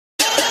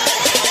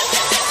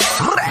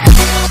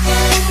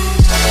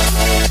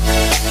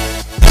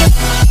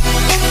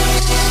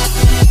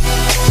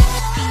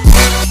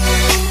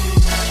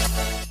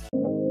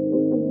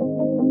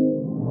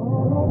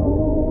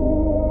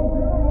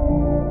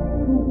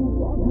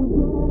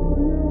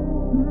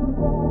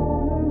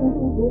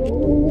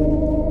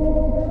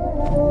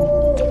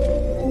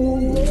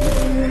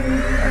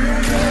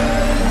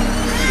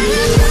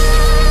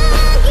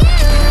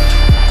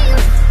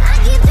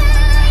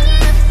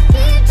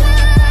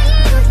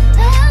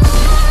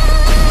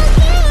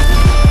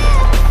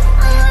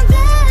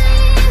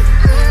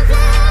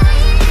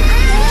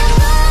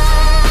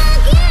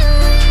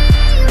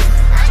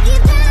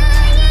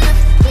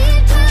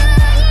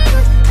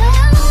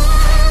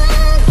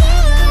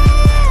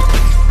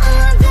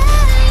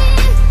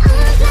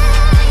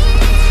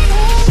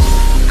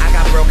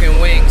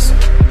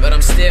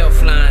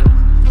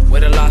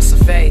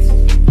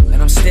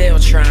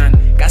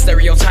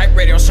Stereotype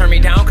radios turn me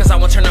down cause I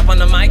won't turn up on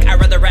the mic. I'd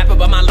rather rap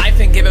about my life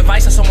and give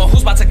advice to someone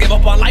who's about to give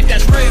up on life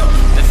that's real.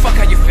 And fuck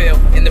how you feel,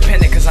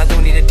 independent cause I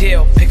don't need a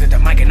deal. Picked up the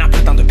mic and I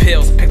put down the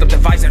pills. Picked up the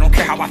vice, I don't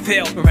care how I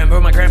feel. Remember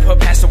my grandpa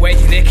passed away,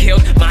 he did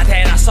killed. My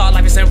dad, I saw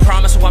life is in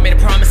promise, so I made a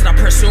promise that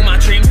I'll pursue my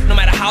dreams no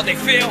matter how they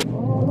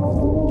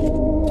feel.